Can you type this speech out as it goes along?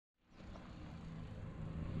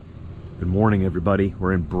Good morning, everybody.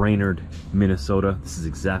 We're in Brainerd, Minnesota. This is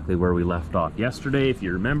exactly where we left off yesterday. If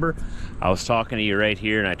you remember, I was talking to you right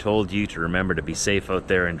here and I told you to remember to be safe out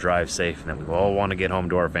there and drive safe, and that we all want to get home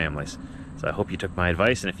to our families. So I hope you took my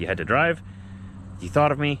advice, and if you had to drive, you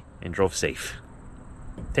thought of me and drove safe.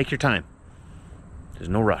 Take your time. There's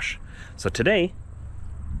no rush. So today,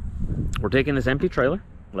 we're taking this empty trailer,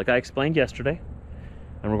 like I explained yesterday,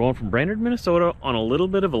 and we're going from Brainerd, Minnesota on a little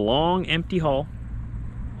bit of a long, empty haul,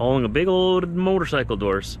 hauling a big load motorcycle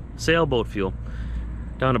doors, sailboat fuel,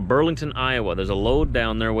 down to Burlington, Iowa. There's a load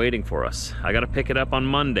down there waiting for us. I gotta pick it up on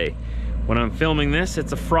Monday. When I'm filming this,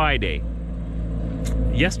 it's a Friday.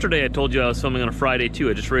 Yesterday I told you I was filming on a Friday too.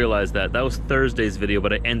 I just realized that. That was Thursday's video,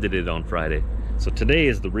 but I ended it on Friday. So today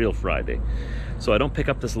is the real Friday. So I don't pick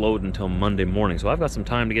up this load until Monday morning. So I've got some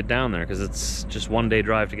time to get down there because it's just one day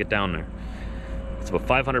drive to get down there. It's about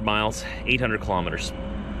 500 miles, 800 kilometers.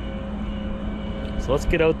 So let's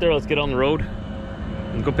get out there, let's get on the road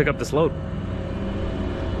and go pick up this load.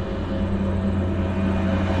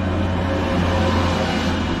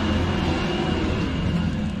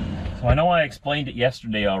 So I know I explained it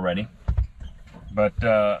yesterday already, but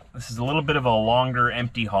this is a little bit of a longer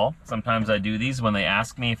empty haul. Sometimes I do these when they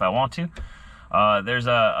ask me if I want to. There's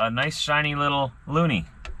a nice shiny little loonie,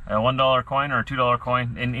 a $1 coin or a $2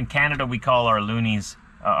 coin. In Canada we call our loonies,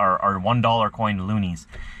 our $1 coin loonies,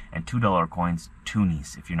 and $2 coins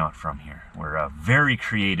toonies if you're not from here. We're very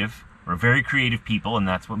creative. We're very creative people, and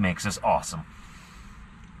that's what makes us awesome.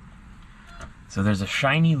 So there's a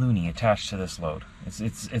shiny loonie attached to this load.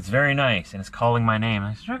 It's very nice, and it's calling my name.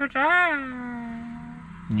 Can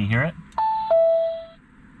you hear it?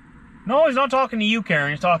 No, he's not talking to you,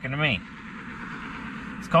 Karen. He's talking to me.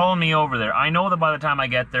 It's calling me over there. I know that by the time I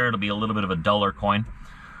get there, it'll be a little bit of a duller coin.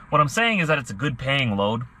 What I'm saying is that it's a good paying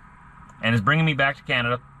load, and it's bringing me back to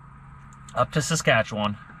Canada, up to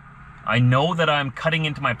Saskatchewan. I know that I'm cutting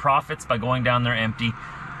into my profits by going down there empty.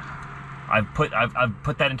 I've put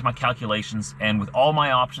that into my calculations, and with all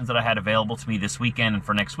my options that I had available to me this weekend and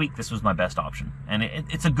for next week, this was my best option, and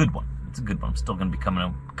it's a good one. It's a good one. I'm still going to be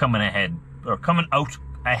coming out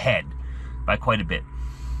ahead by quite a bit.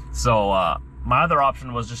 So my other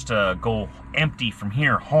option was just to go empty from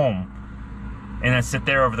here home, and then sit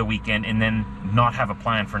there over the weekend and then not have a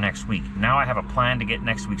plan for next week. Now I have a plan to get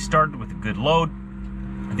next week started with a good load.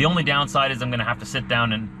 The only downside is I'm gonna have to sit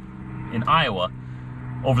down in Iowa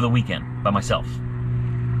over the weekend by myself.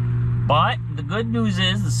 But the good news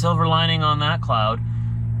is, the silver lining on that cloud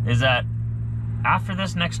is that after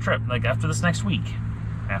this next trip, like after this next week,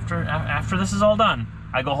 after this is all done,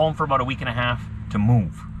 I go home for about a week and a half to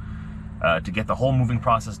move, to get the whole moving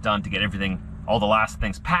process done, to get everything, all the last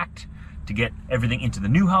things packed, to get everything into the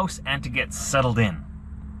new house, and to get settled in.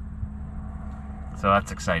 So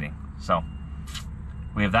that's exciting. So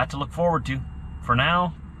we have that to look forward to. For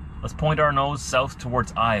now, let's point our nose south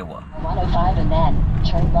towards Iowa. 105 and then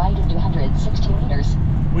turn right into 160 meters.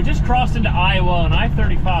 We just crossed into Iowa on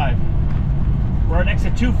I-35. We're at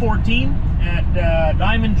exit 214 at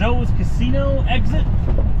Diamond Joe's Casino exit.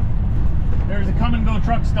 There's a come and go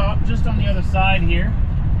truck stop just on the other side here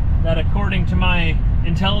that, according to my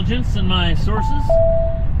intelligence and my sources,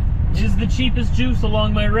 is the cheapest juice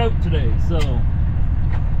along my route today. So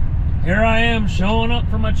here I am showing up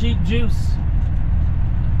for my cheap juice.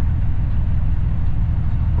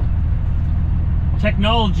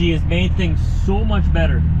 Technology has made things so much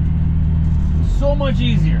better, so much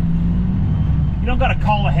easier. You don't gotta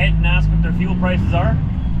call ahead and ask what their fuel prices are.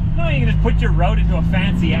 No, you can just put your route into a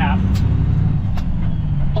fancy app,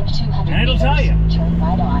 In 200 and it'll meters, tell you. turn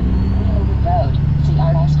right on Wheeler Road,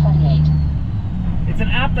 CRS 28. It's an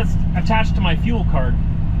app that's attached to my fuel card.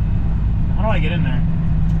 How do I get in there?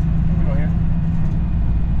 Let me go here.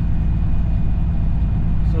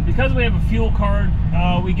 So because we have a fuel card,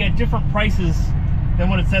 we get different prices than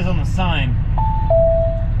what it says on the sign.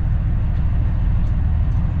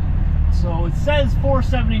 So it says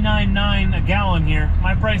 $4.79.9 a gallon here.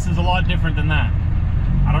 My price is a lot different than that.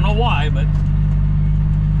 I don't know why, but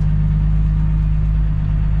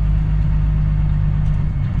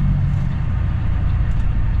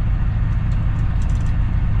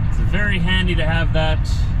very handy to have that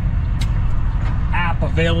app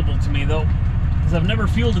available to me, though, because I've never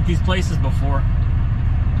fueled at these places before.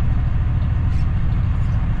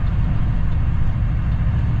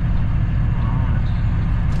 Alright.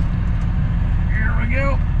 Here we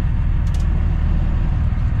go.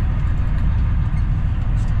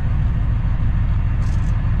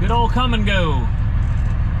 Good old come and go.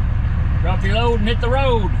 Drop your load and hit the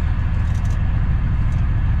road.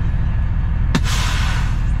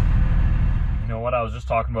 What I was just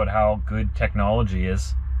talking about, how good technology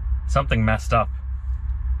is. something messed up.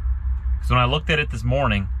 Because when I looked at it this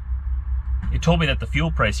morning, it told me that the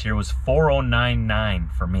fuel price here was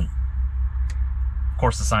 $4.099 for me. Of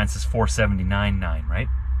course, the sign says $4.79.9, right?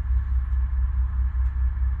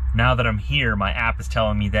 Now that I'm here, my app is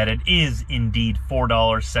telling me that it is indeed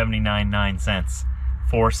 $4.79.9,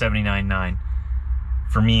 $4.79.9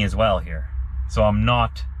 for me as well here. So I'm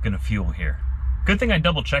not gonna fuel here. Good thing I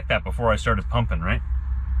double checked that before I started pumping, right?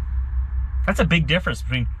 That's a big difference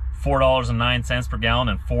between $4.09 per gallon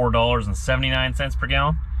and $4.79 per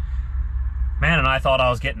gallon. Man, and I thought I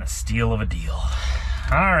was getting a steal of a deal.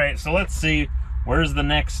 All right, so let's see, where's the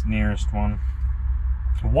next nearest one?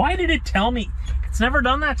 Why did it tell me? It's never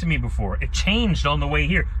done that to me before. It changed on the way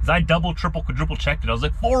here. Because I double, triple, quadruple checked it. I was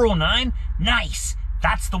like, 409? Nice!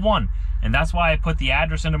 That's the one. And that's why I put the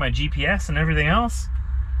address into my GPS and everything else.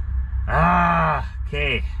 Ah,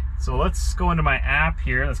 okay. So let's go into my app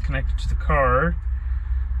here that's connected to the card.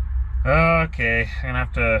 Okay, I'm gonna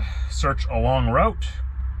have to search a long route.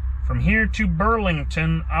 From here to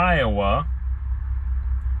Burlington, Iowa.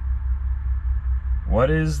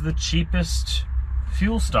 What is the cheapest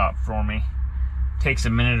fuel stop for me? Takes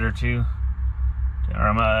a minute or two, or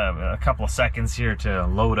a couple of seconds here to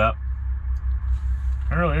load up.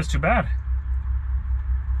 It really is too bad.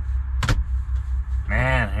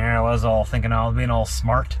 Man, here I was all thinking I was being all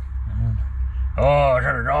smart. Oh,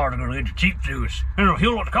 $100 to go get your cheap juice.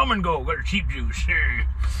 He'll let come and go, get your cheap juice.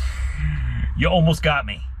 You almost got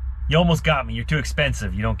me. You almost got me. You're too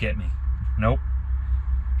expensive. You don't get me. Nope.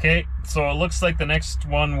 Okay, so it looks like the next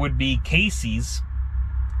one would be Casey's.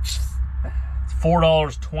 It's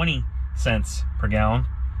 $4.20 per gallon.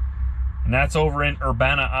 And that's over in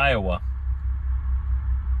Urbana, Iowa.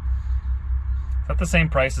 Is that the same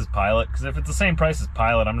price as Pilot? Because if it's the same price as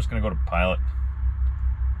Pilot, I'm just going to go to Pilot.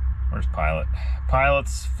 Where's Pilot?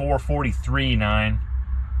 Pilot's $4.43.9.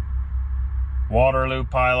 Waterloo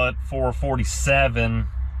Pilot, $4.47.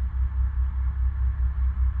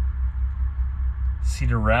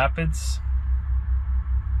 Cedar Rapids.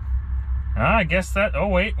 I guess that, oh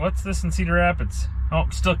wait, what's this in Cedar Rapids? Oh,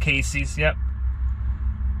 still Casey's, yep.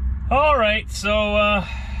 Alright, so, I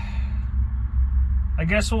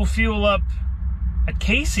guess we'll fuel up at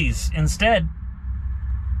Casey's instead.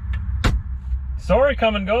 Sorry,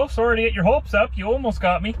 come and go. Sorry to get your hopes up. You almost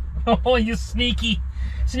got me. Oh, you sneaky.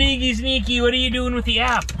 Sneaky, sneaky. What are you doing with the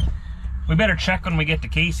app? We better check when we get to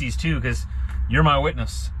Casey's too, because you're my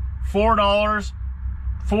witness. $4,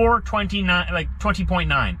 $4.29, like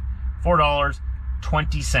 20.9.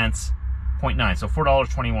 $4.20.9, so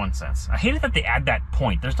 $4.21. I hate it that they add that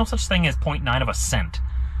point. There's no such thing as 0.9 of a cent.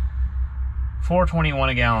 $4.21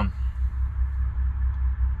 a gallon.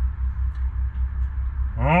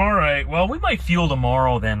 All right, well, we might fuel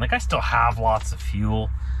tomorrow then. Like, I still have lots of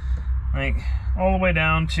fuel. Like, all the way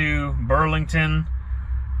down to Burlington.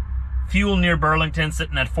 Fuel near Burlington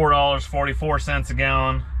sitting at $4.44 a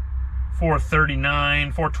gallon.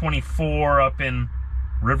 $4.39, $4.24 up in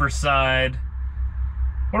Riverside.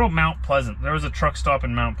 What about Mount Pleasant? There was a truck stop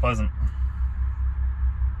in Mount Pleasant.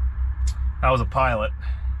 That was a Pilot.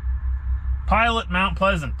 Pilot Mount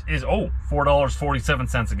Pleasant is, oh,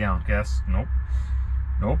 $4.47 a gallon. Guess? Nope.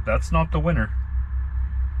 Nope, that's not the winner.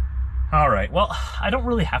 All right, well, I don't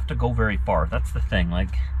really have to go very far. That's the thing.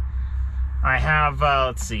 Like, I have,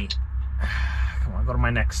 let's see. Come on, go to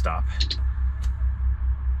my next stop.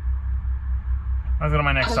 Let's go to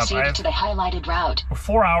my next stop. I have to the highlighted route.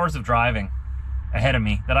 4 hours of driving ahead of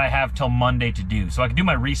me that I have till Monday to do. So I can do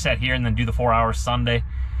my reset here and then do the 4 hours Sunday.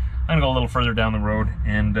 I'm gonna go a little further down the road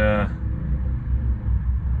and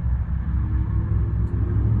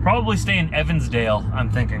probably stay in Evansdale, I'm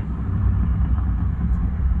thinking.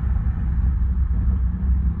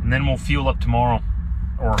 And then we'll fuel up tomorrow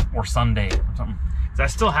or Sunday or something. Because I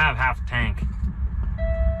still have half a tank.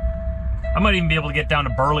 I might even be able to get down to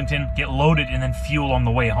Burlington, get loaded, and then fuel on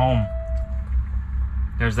the way home.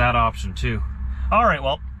 There's that option too. All right,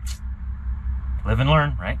 well, live and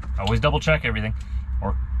learn, right? Always double check everything.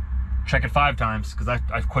 Or check it 5 times, because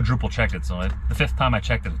I've quadruple checked it, so the 5th time I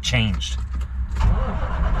checked it, it changed.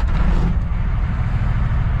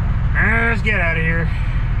 Let's get out of here.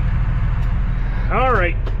 All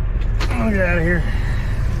right, I'll get out of here.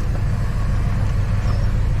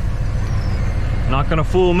 Not gonna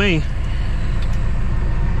fool me.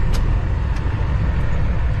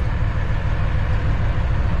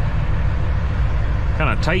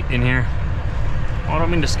 Kind of tight in here. Oh, I don't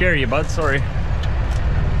mean to scare you, bud. Sorry.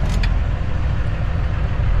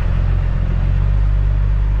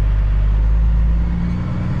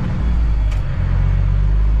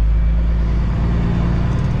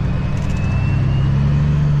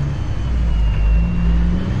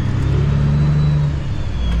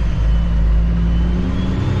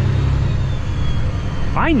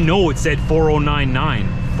 I know it said 4099.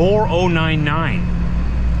 4099.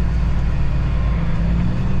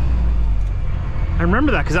 I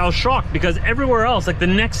remember that because I was shocked, because everywhere else, like the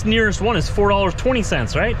next nearest one is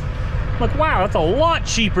 $4.20, right? I'm like, wow, that's a lot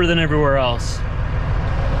cheaper than everywhere else.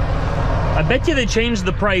 I bet you they changed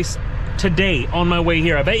the price today on my way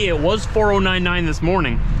here. I bet you it was $4099 this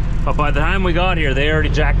morning, but by the time we got here, they already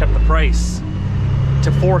jacked up the price to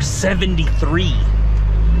 $473.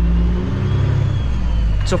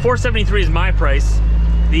 So $473 is my price.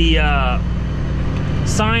 The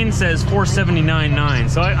sign says $479.9,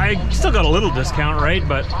 so I still got a little discount, right?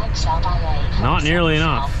 But not nearly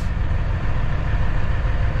enough.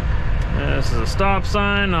 This is a stop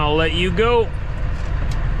sign. I'll let you go.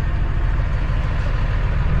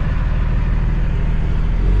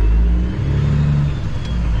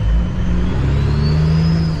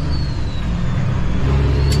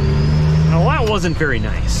 Now that wasn't very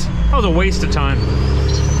nice. That was a waste of time.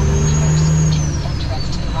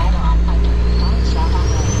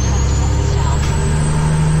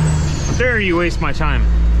 How dare you waste my time?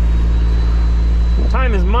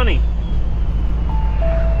 Time is money.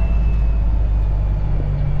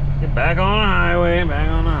 Get back on the highway, back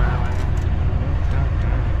on the highway.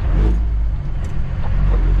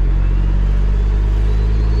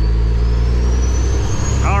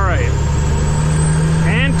 All right.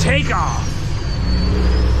 And take off.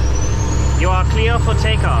 You are clear for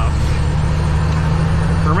takeoff.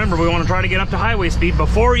 Remember, we want to try to get up to highway speed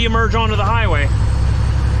before you merge onto the highway.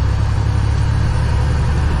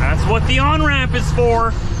 That's what the on-ramp is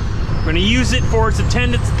for. We're going to use it for its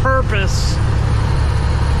intended purpose.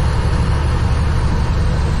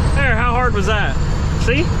 There, how hard was that?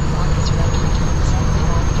 See?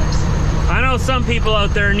 I know some people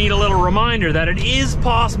out there need a little reminder that it is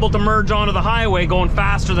possible to merge onto the highway going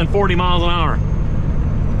faster than 40 miles an hour.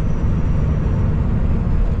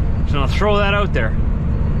 So I'll throw that out there.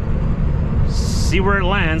 See where it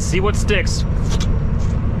lands, see what sticks.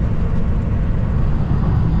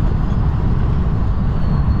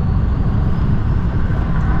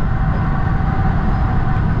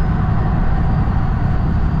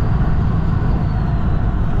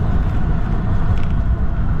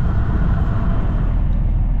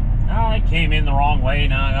 I came in the wrong way,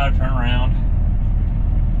 now I gotta turn around.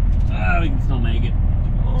 We can still make it.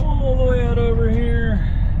 All the way out over here.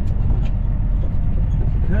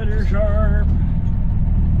 Cutter sharp.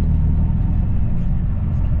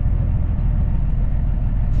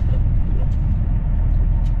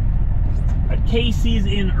 At Casey's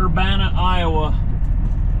in Urbana, Iowa.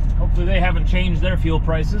 Hopefully they haven't changed their fuel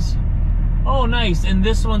prices. Oh, nice. And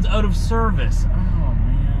this one's out of service. Oh,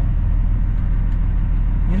 man.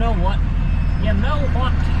 You know what? You know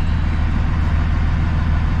what?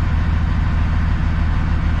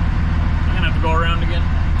 I'm gonna have to go around again.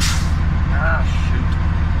 Ah, shoot.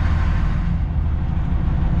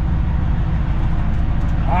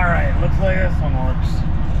 Alright, looks like this one works.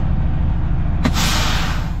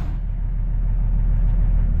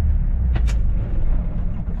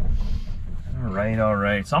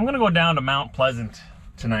 Alright. So I'm gonna go down to Mount Pleasant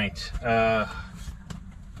tonight,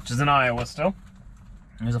 which is in Iowa still.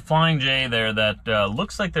 There's a Flying J there that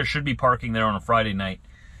looks like there should be parking there on a Friday night.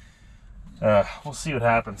 We'll see what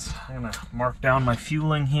happens. I'm gonna mark down my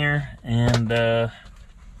fueling here, and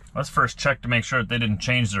let's first check to make sure that they didn't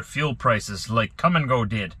change their fuel prices like Come and Go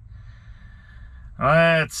did.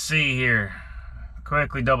 Let's see here.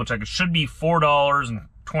 Quickly double check. It should be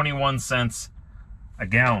 $4.21 a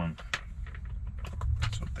gallon.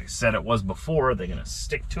 That's what they said it was before. Are they gonna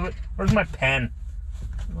stick to it? Where's my pen?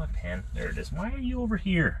 Where's my pen? There it is. Why are you over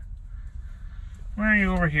here? Why are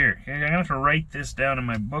you over here? Okay, I'm gonna have to write this down in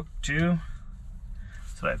my book too.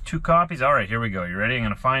 So I have 2 copies. All right, here we go. You ready? I'm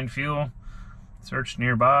gonna find fuel. Search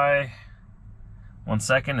nearby. 1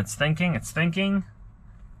 second. It's thinking. It's thinking.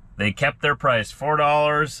 They kept their price,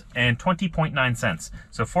 $4.20.9.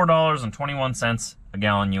 So $4.21 a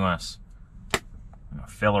gallon US. I'm gonna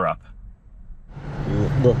fill her up.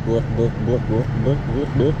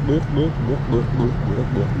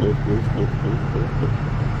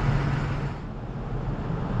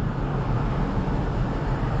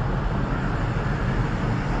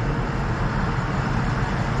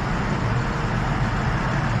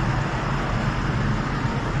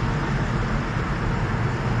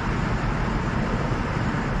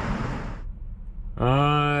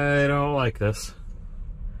 I don't like this.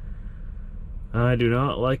 I do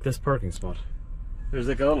not like this parking spot. There's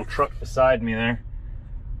like a little truck beside me there.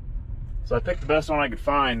 So I picked the best one I could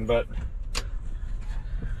find, but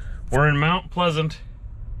we're in Mount Pleasant,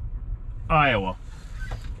 Iowa.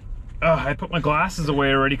 I put my glasses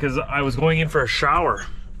away already because I was going in for a shower.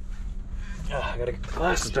 I gotta get the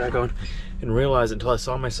glasses back on. Didn't realize it until I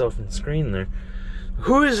saw myself in the screen there.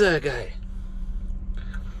 Who is that guy?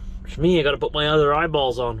 It's me. I gotta put my other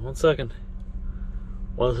eyeballs on. 1 second.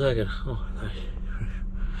 1 second. Oh,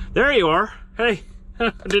 there you are. Hey,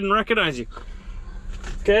 I didn't recognize you.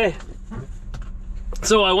 Okay.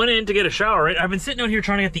 So I went in to get a shower, right? I've been sitting out here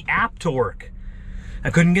trying to get the app to work. I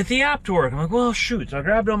couldn't get the app to work. I'm like, well, shoot. So I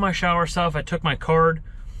grabbed all my shower stuff. I took my card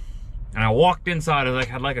and I walked inside. I was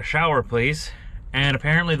like, I'd like a shower, please. And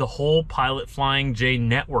apparently the whole Pilot Flying J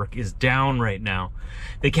network is down right now.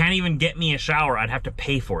 They can't even get me a shower. I'd have to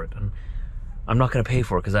pay for it. And I'm not going to pay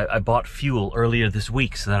for it because I bought fuel earlier this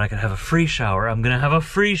week so that I could have a free shower. I'm going to have a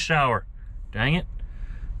free shower. Dang it.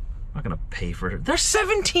 I'm not going to pay for it. They're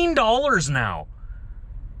 $17 now.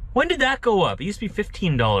 When did that go up? It used to be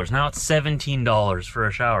 $15. Now it's $17 for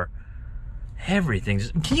a shower.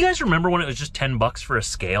 Everything's... Can you guys remember when it was just 10 bucks for a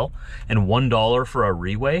scale and $1 for a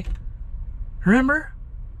reweigh? Remember?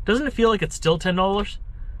 Doesn't it feel like it's still $10?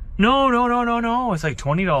 No. It's like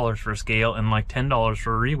 $20 for a scale and like $10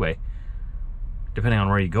 for a reweigh. Depending on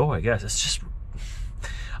where you go, I guess. It's just...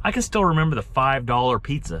 I can still remember the $5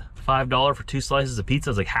 pizza. $5 for 2 slices of pizza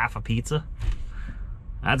is like half a pizza.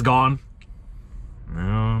 That's gone.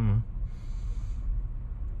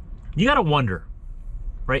 You gotta wonder,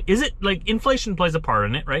 right? Is it like inflation plays a part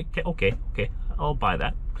in it, right? Okay, I'll buy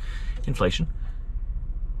that. Inflation.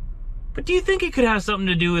 But do you think it could have something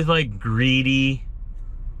to do with like greedy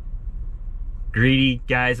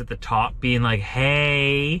guys at the top being like,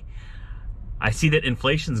 hey, I see that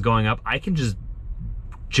inflation's going up. I can just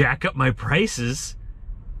jack up my prices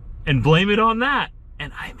and blame it on that.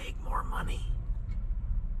 And I make more money.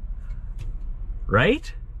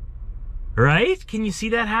 Right? Right? Can you see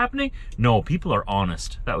that happening? No, people are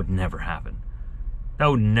honest. That would never happen. That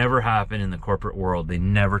would never happen in the corporate world. They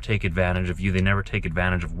never take advantage of you. They never take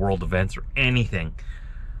advantage of world events or anything.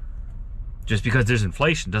 Just because there's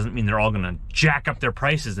inflation doesn't mean they're all going to jack up their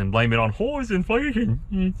prices and blame it on, oh, it's inflation.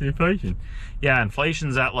 It's inflation. Yeah,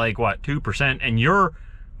 inflation's at like, what, 2%, and your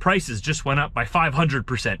prices just went up by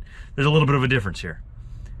 500%. There's a little bit of a difference here.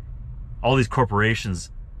 All these corporations,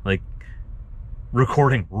 like,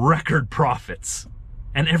 recording record profits.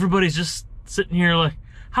 And everybody's just sitting here like,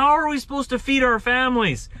 how are we supposed to feed our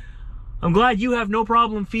families? I'm glad you have no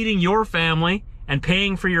problem feeding your family and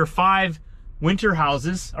paying for your 5 winter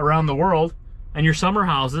houses around the world, and your summer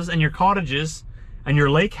houses, and your cottages, and your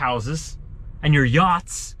lake houses, and your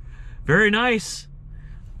yachts. Very nice.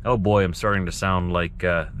 Oh boy, I'm starting to sound like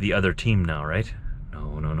the other team now, right?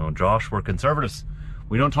 No, Josh, we're conservatives.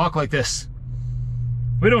 We don't talk like this.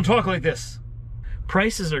 We don't talk like this.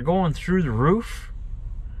 Prices are going through the roof.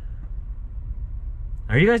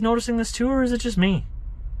 Are you guys noticing this too, or is it just me?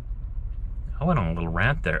 I went on a little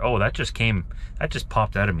rant there. Oh, that just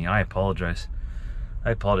popped out of me. I apologize.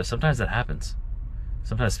 Sometimes that happens.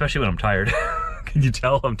 Sometimes, especially when I'm tired. Can you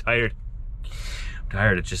tell I'm tired? I'm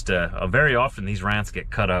tired. It's just, very often these rants get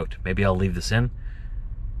cut out. Maybe I'll leave this in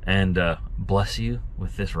and bless you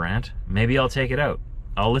with this rant. Maybe I'll take it out.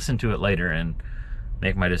 I'll listen to it later and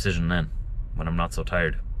make my decision then, when I'm not so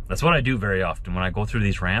tired. That's what I do very often. When I go through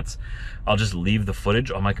these rants, I'll just leave the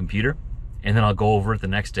footage on my computer, and then I'll go over it the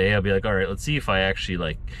next day. I'll be like, all right, let's see if I actually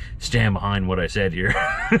like stand behind what I said here.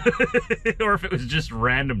 Or if it was just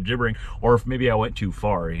random gibbering, or if maybe I went too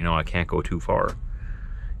far. You know, I can't go too far.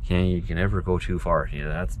 You can never go too far. Yeah,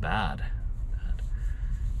 that's bad.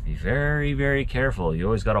 Be very, very careful. You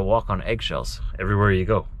always got to walk on eggshells everywhere you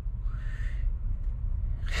go.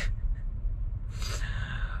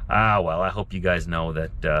 Well, I hope you guys know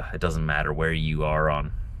that it doesn't matter where you are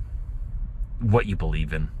on what you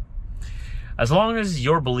believe in. As long as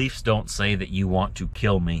your beliefs don't say that you want to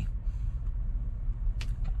kill me,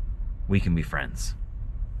 we can be friends.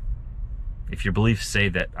 If your beliefs say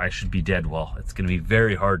that I should be dead, well, it's going to be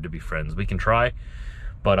very hard to be friends. We can try,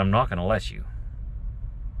 but I'm not going to let you.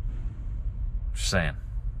 Just saying.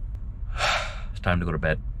 It's time to go to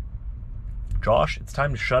bed. Josh, it's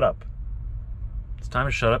time to shut up. It's time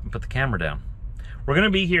to shut up and put the camera down. We're going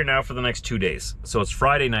to be here now for the next 2 days. So it's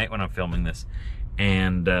Friday night when I'm filming this.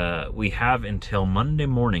 And we have until Monday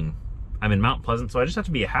morning. I'm in Mount Pleasant, so I just have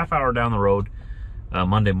to be a half hour down the road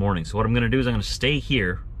Monday morning. So what I'm going to do is I'm going to stay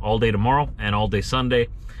here all day tomorrow and all day Sunday.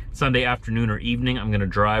 Sunday afternoon or evening, I'm going to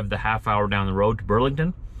drive the half hour down the road to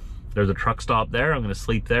Burlington. There's a truck stop there. I'm going to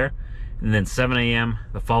sleep there. And then 7 a.m.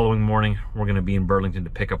 the following morning, we're going to be in Burlington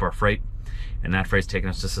to pick up our freight. And that freight's taking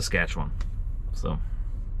us to Saskatchewan. So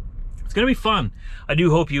it's going to be fun. I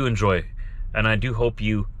do hope you enjoy, and I do hope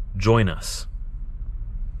you join us.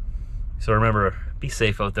 So remember, be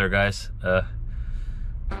safe out there, guys.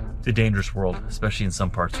 It's a dangerous world, especially in some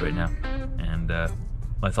parts right now. And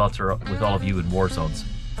my thoughts are with all of you in war zones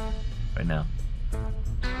right now.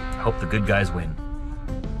 I hope the good guys win.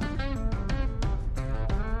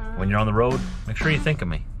 When you're on the road, make sure you think of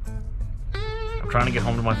me. I'm trying to get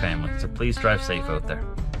home to my family, so please drive safe out there.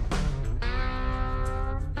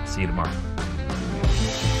 See you tomorrow.